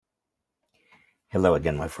Hello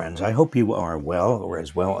again, my friends. I hope you are well, or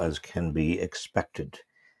as well as can be expected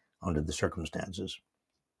under the circumstances.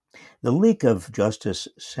 The leak of Justice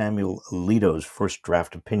Samuel Alito's first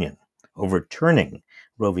draft opinion overturning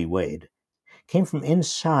Roe v. Wade came from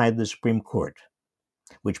inside the Supreme Court,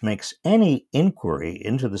 which makes any inquiry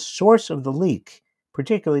into the source of the leak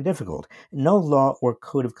particularly difficult. No law or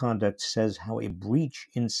code of conduct says how a breach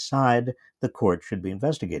inside the court should be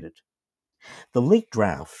investigated. The leaked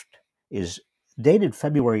draft is dated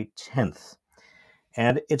February 10th.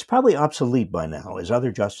 And it's probably obsolete by now, as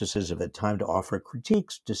other justices have had time to offer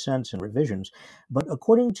critiques, dissents, and revisions. But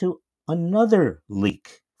according to another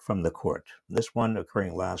leak from the court, this one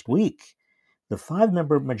occurring last week, the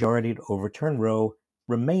five-member majority to overturn Roe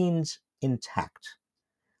remains intact.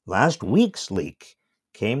 Last week's leak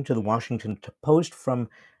came to the Washington Post from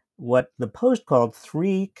what the Post called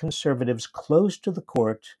three conservatives close to the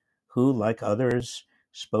court who, like others,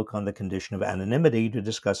 spoke on the condition of anonymity to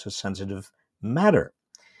discuss a sensitive matter.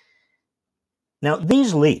 Now,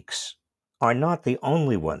 these leaks are not the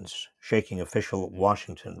only ones shaking official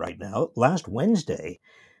Washington right now. Last Wednesday,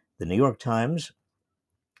 the New York Times,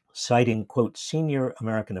 citing, quote, senior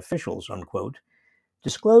American officials, unquote,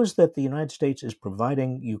 disclosed that the United States is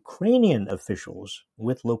providing Ukrainian officials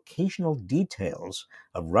with locational details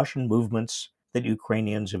of Russian movements that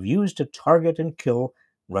Ukrainians have used to target and kill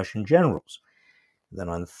Russian generals. Then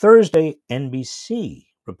on Thursday, NBC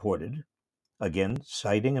reported, again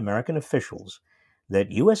citing American officials,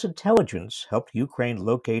 that U.S. intelligence helped Ukraine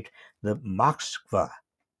locate the Moskva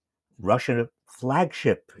Russian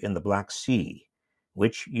flagship in the Black Sea,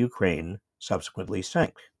 which Ukraine subsequently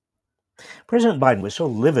sank. President Biden was so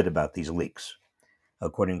livid about these leaks,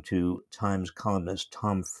 according to Times columnist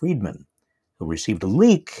Tom Friedman, who received a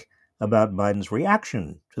leak about Biden's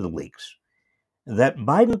reaction to the leaks, that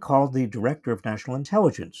Biden called the Director of National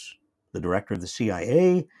Intelligence, the Director of the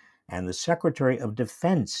CIA, and the Secretary of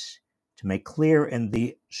Defense to make clear in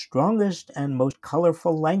the strongest and most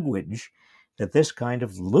colorful language that this kind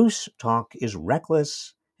of loose talk is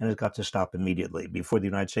reckless and has got to stop immediately before the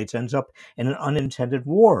United States ends up in an unintended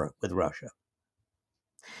war with Russia.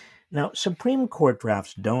 Now, Supreme Court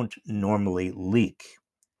drafts don't normally leak.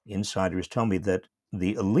 Insiders tell me that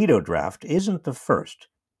the Alito draft isn't the first.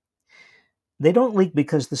 They don't leak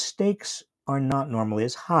because the stakes are not normally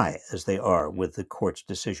as high as they are with the court's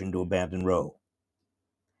decision to abandon Roe.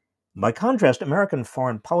 By contrast, American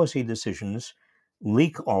foreign policy decisions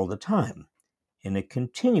leak all the time in a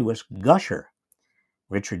continuous gusher.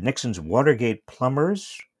 Richard Nixon's Watergate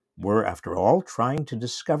plumbers were, after all, trying to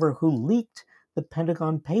discover who leaked the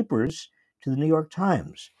Pentagon Papers to the New York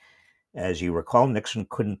Times. As you recall, Nixon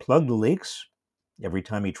couldn't plug the leaks. Every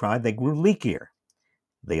time he tried, they grew leakier.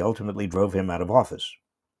 They ultimately drove him out of office.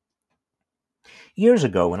 Years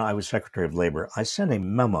ago, when I was Secretary of Labor, I sent a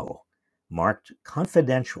memo marked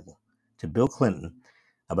confidential to Bill Clinton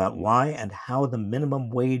about why and how the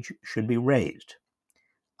minimum wage should be raised.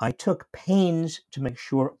 I took pains to make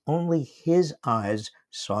sure only his eyes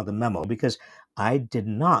saw the memo because I did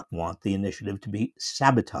not want the initiative to be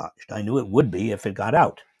sabotaged. I knew it would be if it got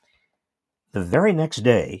out. The very next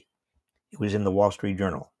day, it was in the Wall Street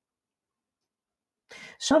Journal.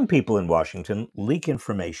 Some people in Washington leak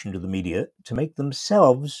information to the media to make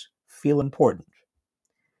themselves feel important.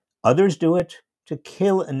 Others do it to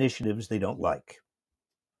kill initiatives they don't like.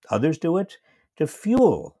 Others do it to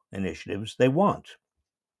fuel initiatives they want.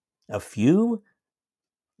 A few,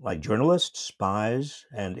 like journalists, spies,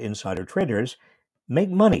 and insider traders, make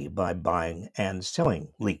money by buying and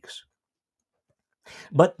selling leaks.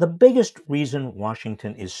 But the biggest reason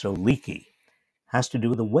Washington is so leaky has to do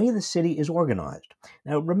with the way the city is organized.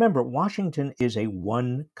 Now, remember, Washington is a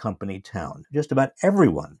one-company town. Just about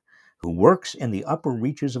everyone who works in the upper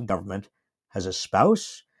reaches of government has a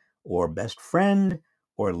spouse or best friend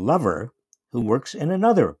or lover who works in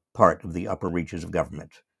another part of the upper reaches of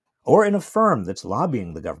government, or in a firm that's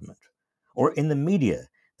lobbying the government, or in the media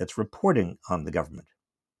that's reporting on the government.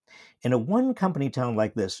 In a one-company town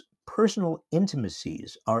like this, personal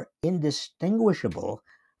intimacies are indistinguishable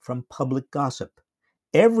from public gossip.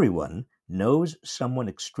 Everyone knows someone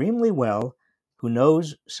extremely well who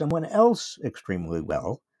knows someone else extremely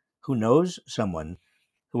well who knows someone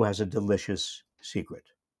who has a delicious secret.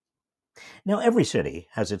 Now, every city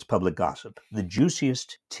has its public gossip, the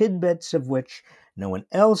juiciest tidbits of which no one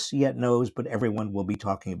else yet knows, but everyone will be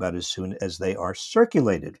talking about as soon as they are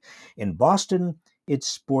circulated. In Boston, it's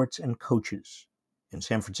sports and coaches. In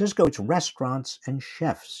San Francisco, it's restaurants and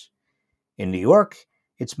chefs. In New York,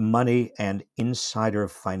 it's money and insider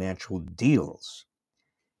financial deals.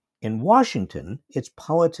 In Washington, it's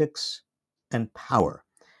politics and power.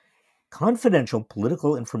 Confidential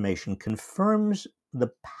political information confirms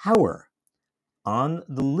the power on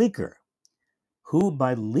the leaker, who,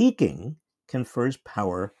 by leaking, confers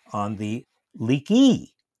power on the leakee.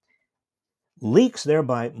 Leaks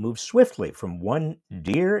thereby move swiftly from one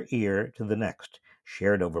dear ear to the next,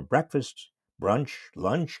 shared over breakfast, brunch,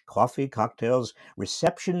 lunch, coffee, cocktails,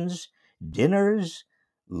 receptions, dinners,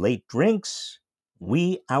 late drinks,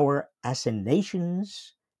 wee hour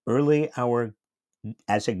assignations, early hour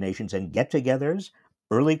assignations and get-togethers,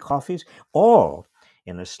 early coffees, all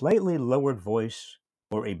in a slightly lowered voice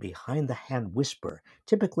or a behind-the-hand whisper,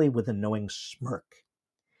 typically with a knowing smirk.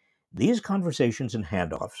 These conversations and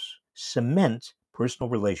handoffs cement personal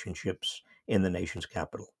relationships in the nation's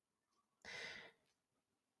capital.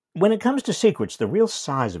 When it comes to secrets, the real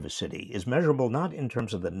size of a city is measurable not in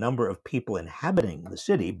terms of the number of people inhabiting the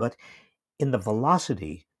city, but in the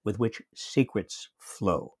velocity with which secrets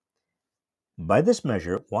flow. By this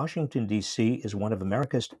measure, Washington, D.C. is one of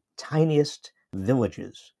America's tiniest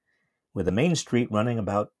villages, with a main street running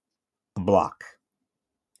about a block.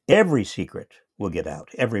 Every secret will get out.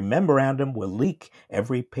 Every memorandum will leak.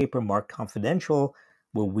 Every paper marked confidential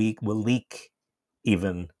will leak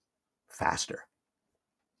even faster.